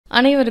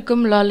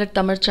அனைவருக்கும் லாலட்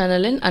தமிழ்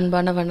சேனலின்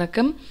அன்பான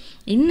வணக்கம்.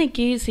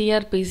 இன்னைக்கு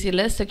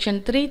CRPCல செக்ஷன்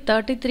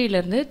 333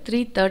 இருந்து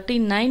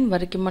 339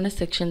 வரைக்குமான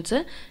செக்ஷன்ஸை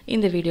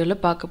இந்த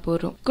வீடியோவில் பார்க்க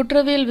போகிறோம்.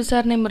 குற்றவியல்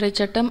விசாரணை முறை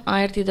சட்டம்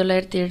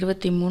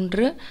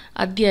 1973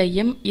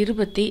 அத்தியாயம்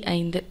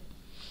 25.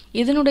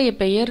 இதனுடைய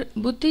பெயர்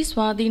புத்தி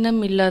சுவாதீனம்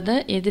இல்லாத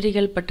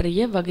எதிரிகள்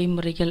பற்றிய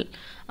வகைமுறைகள்.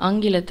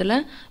 ஆங்கிலத்தில்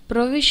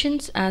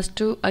Provisions as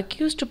to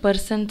accused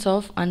persons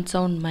of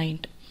unsound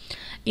mind.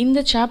 இந்த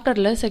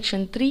சாப்டரில்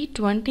செக்ஷன்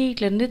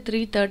 328லேருந்து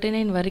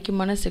 339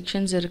 வரைக்குமான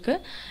செக்ஷன்ஸ் இருக்குது.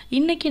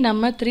 இன்றைக்கி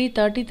நம்ம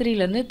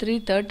 333லேருந்து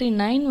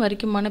 339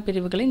 வரைக்குமான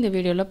பிரிவுகளை இந்த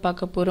வீடியோவில்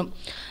பார்க்க போகிறோம்.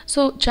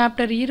 ஸோ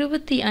சாப்டர்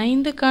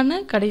 25க்கான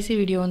கடைசி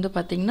வீடியோ வந்து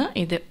பார்த்திங்கன்னா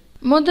இது.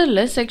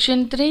 முதல்ல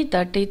section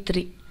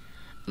 333.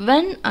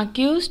 When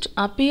accused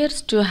appears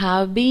to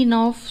have been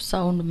of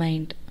sound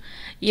mind.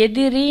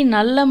 எதிரி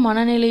நல்ல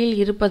மனநிலையில்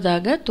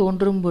இருப்பதாக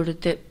தோன்றும்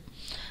பொழுது.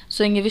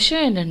 ஸோ இங்கே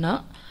விஷயம் என்னென்னா,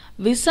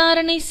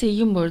 விசாரணை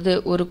செய்யும்பொழுது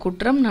ஒரு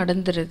குற்றம்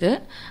நடந்துருது,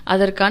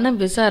 அதற்கான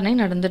விசாரணை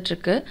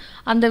நடந்துட்டுருக்கு.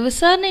 அந்த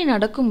விசாரணை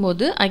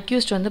நடக்கும்போது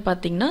அக்யூஸ்ட் வந்து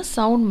பார்த்திங்கன்னா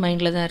சவுண்ட்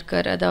மைண்டில் தான்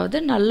இருக்கார், அதாவது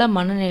நல்ல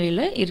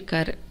மனநிலையில்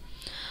இருக்கார்.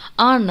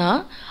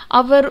 ஆனால்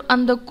அவர்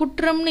அந்த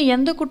குற்றம்னு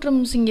எந்த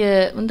குற்றம் இங்கே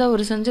வந்து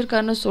அவர்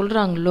செஞ்சுருக்காருன்னு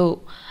சொல்கிறாங்களோ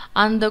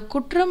அந்த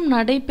குற்றம்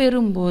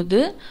நடைபெறும்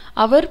போது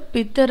அவர்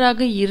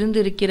பித்தராக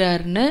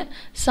இருந்திருக்கிறார்னு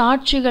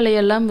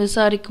சாட்சிகளையெல்லாம்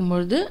விசாரிக்கும்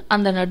பொழுது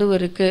அந்த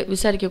நடுவருக்கு,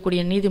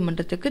 விசாரிக்கக்கூடிய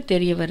நீதிமன்றத்துக்கு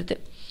தெரிய வருது.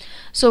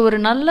 ஸோ ஒரு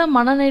நல்ல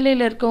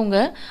மனநிலையில் இருக்கவங்க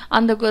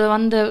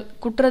அந்த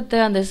குற்றத்தை,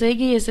 அந்த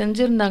செய்கையை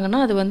செஞ்சுருந்தாங்கன்னா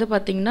அது வந்து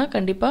பார்த்திங்கன்னா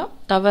கண்டிப்பாக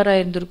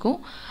தவறாக இருந்திருக்கும்.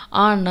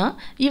 ஆனால்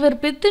இவர்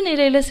பித்து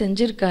நிலையில்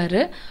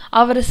செஞ்சுருக்காரு.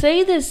 அவர்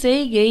செய்த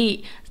செய்கை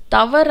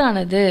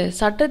தவறானது,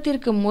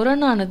 சட்டத்திற்கு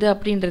முரணானது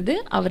அப்படின்றது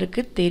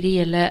அவருக்கு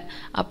தெரியலை.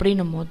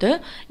 அப்படின்னும் போது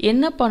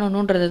என்ன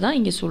பண்ணணுன்றது தான்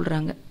இங்கே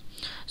சொல்கிறாங்க.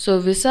 ஸோ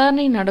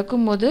விசாரணை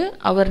நடக்கும்போது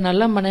அவர்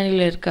நல்ல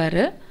மனநிலையில்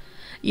இருக்கார்.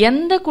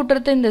 எந்த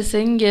குற்றத்தை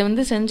இங்கே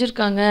வந்து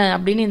செஞ்சுருக்காங்க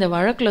அப்படின்னு இந்த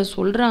வழக்கில்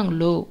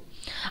சொல்கிறாங்களோ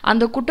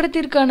அந்த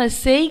குற்றத்திற்கான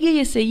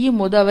செய்கையை செய்யும்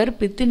போது அவர்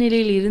பித்து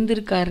நிலையில்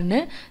இருந்திருக்காருன்னு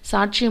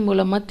சாட்சியம்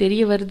மூலமாக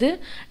தெரிய வருது.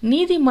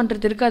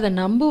 நீதிமன்றத்திற்கு அதை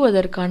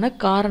நம்புவதற்கான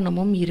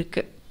காரணமும்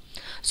இருக்குது.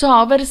 ஸோ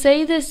அவர்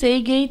செய்த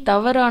செய்கை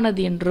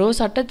தவறானது என்றோ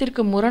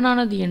சட்டத்திற்கு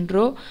முரணானது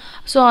என்றோ,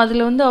 ஸோ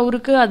அதில் வந்து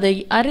அவருக்கு அதை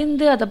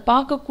அறிந்து அதை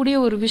பார்க்கக்கூடிய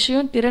ஒரு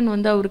விஷயம், திறன்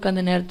வந்து அவருக்கு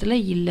அந்த நேரத்தில்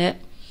இல்லை.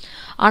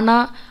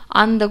 ஆனால்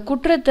அந்த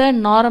குற்றத்தை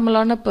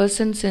நார்மலான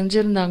பர்சன்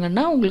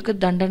செஞ்சுருந்தாங்கன்னா உங்களுக்கு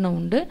தண்டனை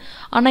உண்டு.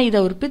 ஆனால் இதை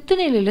அவர் பித்து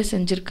நிலையில்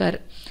செஞ்சுருக்காரு.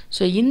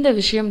 ஸோ இந்த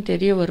விஷயம்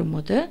தெரிய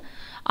வரும்போது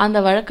அந்த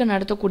வழக்கை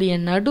நடத்தக்கூடிய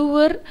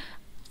நடுவர்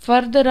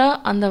ஃபர்தராக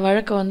அந்த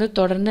வழக்கை வந்து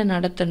தொடர்ந்து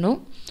நடத்தணும்.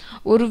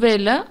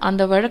 ஒருவேளை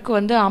அந்த வழக்கு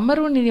வந்து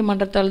அமர்வு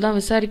நீதிமன்றத்தால் தான்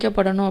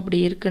விசாரிக்கப்படணும் அப்படி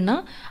இருக்குன்னா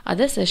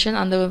அதை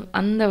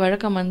அந்த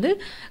வழக்கம் வந்து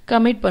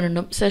கமிட்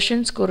பண்ணணும்,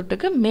 செஷன்ஸ்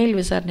கோர்ட்டுக்கு மேல்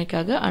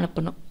விசாரணைக்காக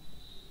அனுப்பணும்.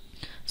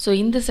 ஸோ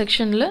இந்த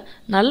செக்ஷனில்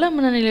நல்ல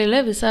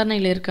மனநிலையில்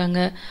விசாரணையில் இருக்காங்க,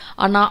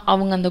 ஆனால்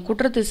அவங்க அந்த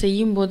குற்றத்தை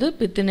செய்யும்போது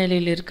பித்து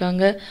நிலையில்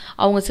இருக்காங்க.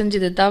 அவங்க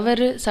செஞ்சது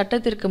தவறு,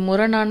 சட்டத்திற்கு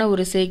முரணான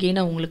ஒரு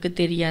செய்கைன்னு அவங்களுக்கு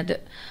தெரியாது.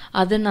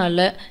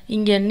 அதனால்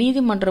இங்கே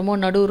நீதிமன்றமோ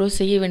நடுவரோ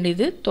செய்ய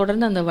வேண்டியது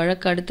தொடர்ந்து அந்த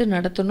வழக்கை அடுத்து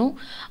நடத்தணும்.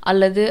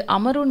 அல்லது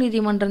அமர்வு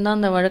நீதிமன்றம் தான்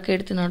அந்த வழக்கை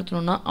எடுத்து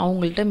நடத்தணும்னா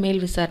அவங்கள்ட்ட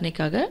மேல்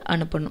விசாரணைக்காக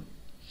அனுப்பணும்.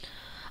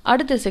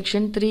 அடுத்த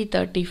section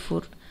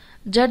 334.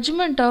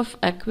 Judgement of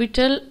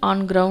acquittal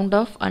on ground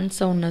of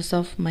அன்சவுண்ட்னஸ்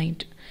of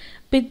mind.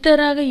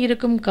 பித்தராக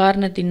இருக்கும்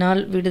காரணத்தினால்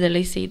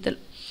விடுதலை செய்தல்.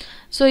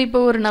 ஸோ இப்போ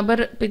ஒரு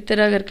நபர்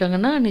பித்தராக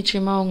இருக்காங்கன்னா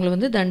நிச்சயமாக அவங்கள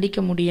வந்து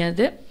தண்டிக்க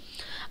முடியாது.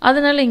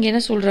 அதனால் இங்கே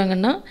என்ன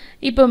சொல்கிறாங்கன்னா,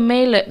 இப்போ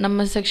மேலே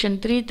நம்ம செக்ஷன்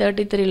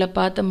 333ல்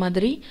பார்த்த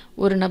மாதிரி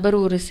ஒரு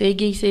நபர் ஒரு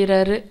செய்கை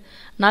செய்கிறாரு,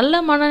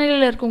 நல்ல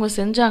மனநிலையில் இருக்கவங்க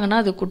செஞ்சாங்கன்னா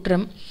அது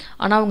குற்றம்.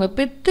 ஆனால் அவங்க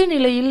பித்து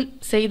நிலையில்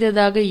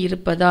செய்ததாக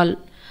இருப்பதால்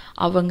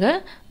அவங்க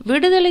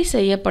விடுதலை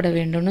செய்யப்பட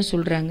வேண்டும்னு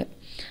சொல்கிறாங்க.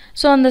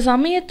 ஸோ அந்த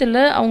சமயத்தில்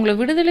அவங்கள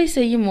விடுதலை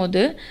செய்யும்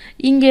போது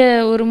இங்கே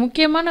ஒரு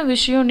முக்கியமான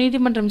விஷயம்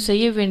நீதிமன்றம்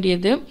செய்ய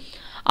வேண்டியது,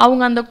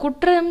 அவங்க அந்த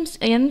குற்றம்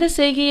எந்த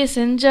செய்கையை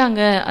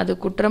செஞ்சாங்க, அது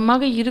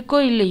குற்றமாக இருக்கோ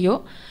இல்லையோ,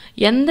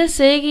 எந்த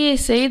செய்கையை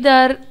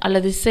செய்தார்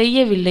அல்லது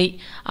செய்யவில்லை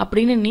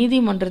அப்படின்னு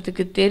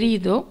நீதிமன்றத்துக்கு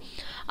தெரியுதோ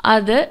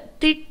அதை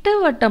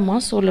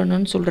திட்டவட்டமாக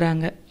சொல்லணும்னு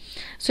சொல்கிறாங்க.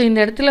 ஸோ இந்த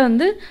இடத்துல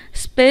வந்து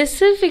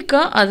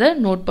ஸ்பெசிஃபிக்காக அதை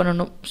நோட்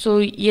பண்ணணும். ஸோ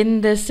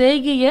எந்த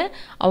செய்கையை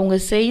அவங்க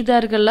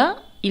செய்தார்களா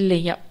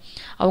இல்லையா,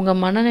 அவங்க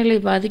மனநிலை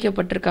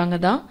பாதிக்கப்பட்டிருக்காங்க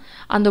தான்,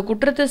 அந்த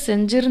குற்றத்தை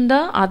செஞ்சுருந்தா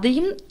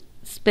அதையும்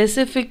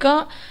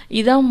ஸ்பெசிஃபிக்காக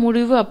இதான்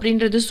முடிவு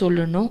அப்படின்றது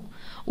சொல்லணும்.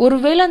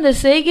 ஒருவேளை அந்த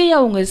செய்கையை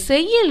அவங்க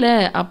செய்யலை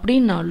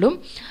அப்படின்னாலும்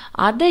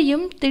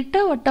அதையும்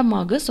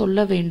திட்டவட்டமாக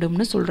சொல்ல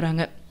வேண்டும்னு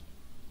சொல்கிறாங்க.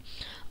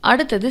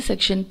 அடுத்தது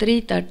section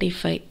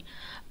 335.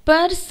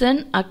 Person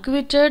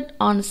acquitted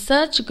on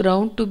such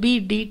ground to be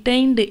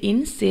detained in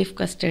safe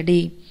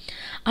custody.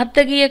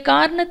 அத்தகைய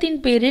காரணத்தின்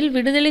பேரில்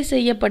விடுதலை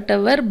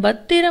செய்யப்பட்டவர்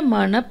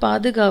பத்திரமான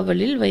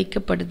பாதுகாவலில்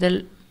வைக்கப்படுதல்.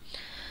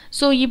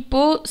 ஸோ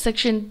இப்போது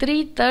செக்ஷன்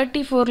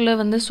 334ல்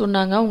வந்து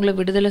சொன்னாங்க அவங்கள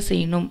விடுதலை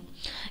செய்யணும்.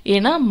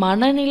 ஏன்னா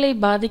மனநிலை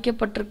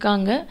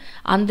பாதிக்கப்பட்டிருக்காங்க,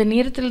 அந்த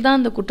நேரத்தில் தான்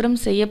அந்த குற்றம்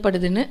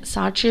செய்யப்படுதுன்னு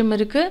சாட்சியம்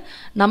இருக்குது,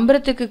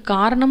 நம்புறதுக்கு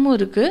காரணமும்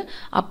இருக்குது.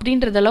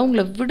 அப்படின்றதெல்லாம்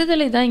உங்களை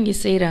விடுதலை தான் இங்கே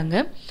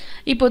செய்கிறாங்க.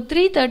 இப்போ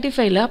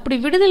 335ல் அப்படி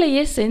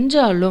விடுதலையே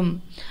செஞ்சாலும்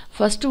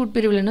ஃபர்ஸ்ட்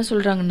உட்பிரிவில் என்ன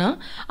சொல்கிறாங்கன்னா,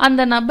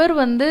 அந்த நபர்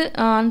வந்து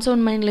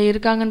அன்சவுண்ட் மைண்டில்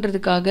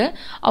இருக்காங்கன்றதுக்காக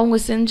அவங்க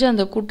செஞ்ச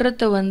அந்த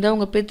குற்றத்தை வந்து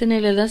அவங்க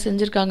பெத்துநிலையில் தான்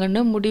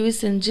செஞ்சுருக்காங்கன்னு முடிவு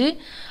செஞ்சு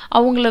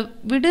அவங்கள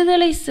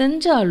விடுதலை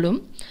செஞ்சாலும்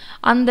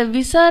அந்த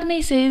விசாரணை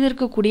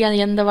செய்திருக்கக்கூடிய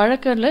அந்த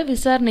வழக்கில்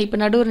விசாரணை இப்போ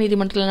நடுவர்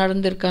நீதிமன்றத்தில்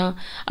நடந்திருக்கலாம்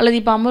அல்லது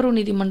இப்போ அமர்வு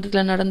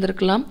நீதிமன்றத்தில்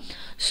நடந்திருக்கலாம்.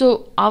 ஸோ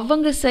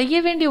அவங்க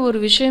செய்ய வேண்டிய ஒரு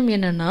விஷயம்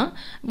என்னென்னா,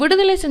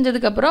 விடுதலை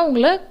செஞ்சதுக்கப்புறம்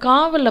அவங்கள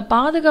காவலில்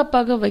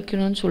பாதுகாப்பாக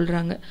வைக்கணும்னு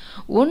சொல்கிறாங்க.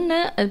 ஒன்று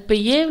இப்போ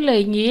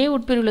இங்கே ஏ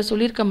உட்பிரிவில்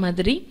சொல்லியிருக்க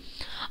மாதிரி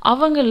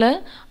அவங்கள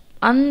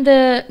அந்த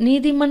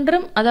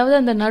நீதிமன்றம், அதாவது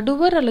அந்த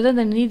நடுவர் அல்லது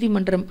அந்த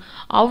நீதிமன்றம்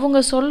அவங்க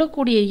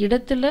சொல்லக்கூடிய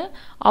இடத்துல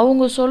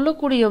அவங்க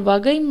சொல்லக்கூடிய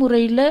வகை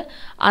முறையில்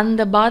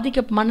அந்த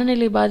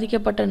மனநிலை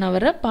பாதிக்கப்பட்ட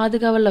நபரை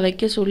பாதுகாவலில்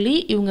வைக்க சொல்லி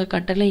இவங்க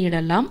கட்டளை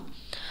இடலாம்.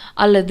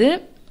 அல்லது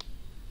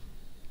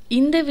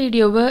இந்த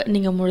வீடியோவை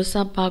நீங்கள்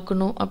முழுசாக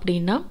பார்க்கணும்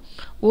அப்படின்னா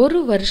 1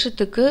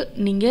 வருஷத்துக்கு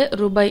நீங்கள்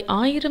ரூபாய்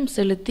 1000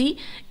 செலுத்தி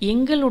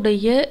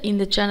எங்களுடைய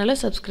இந்த சேனலை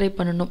சப்ஸ்கிரைப்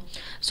பண்ணணும்.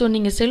 ஸோ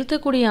நீங்கள்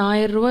செலுத்தக்கூடிய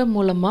 1000 ரூபாய்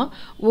மூலமாக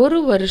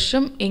 1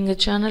 வருஷம்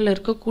எங்கள் சேனலில்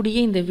இருக்கக்கூடிய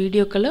இந்த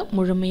வீடியோக்களை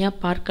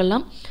முழுமையாக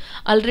பார்க்கலாம்.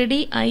 ஆல்ரெடி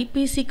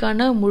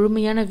ஐபிசிக்கான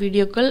முழுமையான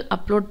வீடியோக்கள்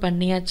அப்லோட்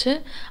பண்ணியாச்சு,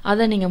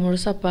 அதை நீங்கள்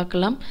முழுசாக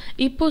பார்க்கலாம்.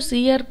 இப்போது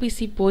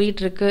சிஆர்பிசி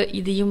போயிட்டுருக்கு,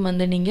 இதையும்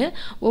வந்து நீங்கள்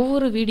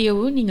ஒவ்வொரு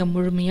வீடியோவும் நீங்கள்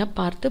முழுமையாக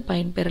பார்த்து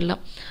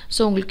பயன்பெறலாம்.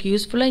 ஸோ உங்களுக்கு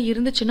யூஸ்ஃபுல்லாக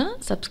இருந்துச்சுன்னா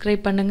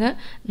சப்ஸ்கிரைப் பண்ணுங்கள்.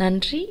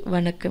 நன்றி,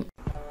 வணக்கம்.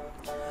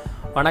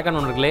 வணக்கம்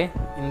நண்பர்களே,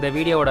 இந்த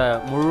வீடியோவோட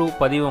முழு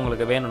பதிவு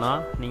உங்களுக்கு வேணும்னா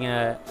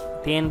நீங்கள்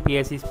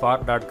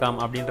tnpscspot.com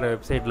அப்படின்ற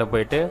வெப்சைட்டில்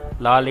போய்ட்டு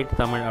லாலிட்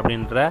தமிழ்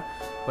அப்படின்ற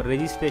ஒரு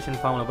ரெஜிஸ்ட்ரேஷன்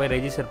ஃபார்மில் போய்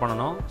ரெஜிஸ்டர்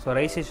பண்ணணும். ஸோ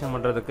ரெஜிஸ்ட்ரேஷன்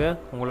பண்ணுறதுக்கு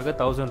உங்களுக்கு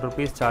 1000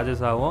 rupees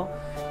சார்ஜஸ் ஆகும்.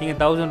 நீங்கள்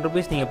 1000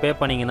 rupees நீங்கள் பே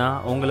பண்ணிங்கன்னா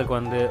உங்களுக்கு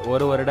வந்து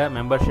 1 வருட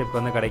மெம்பர்ஷிப்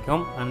வந்து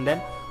கிடைக்கும். அண்ட்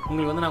தென்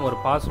உங்களுக்கு வந்து நாங்கள் ஒரு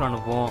பார்சல்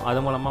அனுப்புவோம்.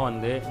 அது மூலமாக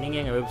வந்து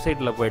நீங்கள் எங்கள்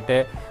வெப்சைட்டில் போய்ட்டு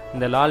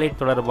இந்த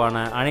லாலிட்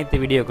தொடர்பான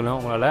அனைத்து வீடியோக்களும்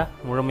உங்களால்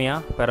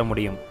முழுமையாக பெற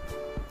முடியும்.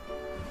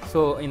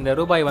 ஸோ இந்த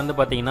ரூபாய் வந்து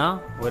பார்த்திங்கன்னா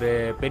ஒரு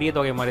பெரிய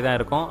தொகை மாதிரி தான்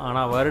இருக்கும்.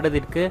 ஆனால்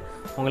வருடத்திற்கு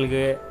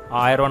உங்களுக்கு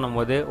 1000 ரூபான்னும்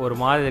போது ஒரு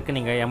மாதத்துக்கு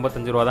நீங்கள்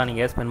 85 ரூபா தான்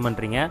நீங்கள் ஸ்பெண்ட்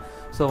பண்ணுறீங்க.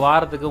 ஸோ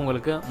வாரத்துக்கு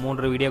உங்களுக்கு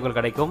 3 வீடியோக்கள்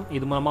கிடைக்கும்.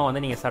 இது மூலமாக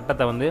வந்து நீங்கள்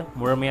சட்டத்தை வந்து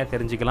முழுமையாக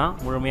தெரிஞ்சுக்கலாம்,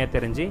 முழுமையாக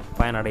தெரிஞ்சு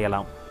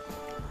பயனடையலாம்.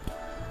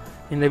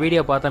 இந்த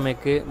வீடியோ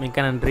பார்த்தமைக்கு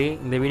மிக்க நன்றி.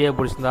 இந்த வீடியோ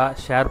பிடிச்சிருந்தா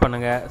ஷேர்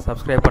பண்ணுங்கள்,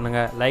 சப்ஸ்கிரைப்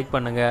பண்ணுங்கள், லைக்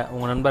பண்ணுங்கள்,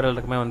 உங்கள்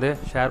நண்பர்களுக்குமே வந்து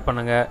ஷேர்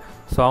பண்ணுங்கள்.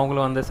 ஸோ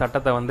அவங்களும் வந்து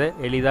சட்டத்தை வந்து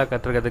எளிதாக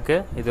கற்றுக்கிறதுக்கு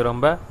இது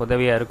ரொம்ப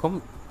உதவியாக இருக்கும்.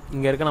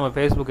 இங்கே இருக்க நம்ம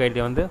ஃபேஸ்புக்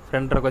ஐடியை வந்து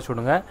ஃப்ரெண்ட் ரெக்வஸ்ட்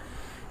விடுங்க.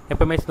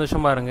 எப்போவுமே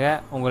சந்தோஷமாக இருங்க.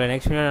 உங்களை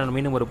நெக்ஸ்ட் வீடியோ நான்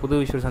மீண்டும் ஒரு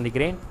புது விஷயம்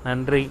சந்திக்கிறேன்.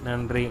 நன்றி,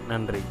 நன்றி,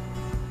 நன்றி.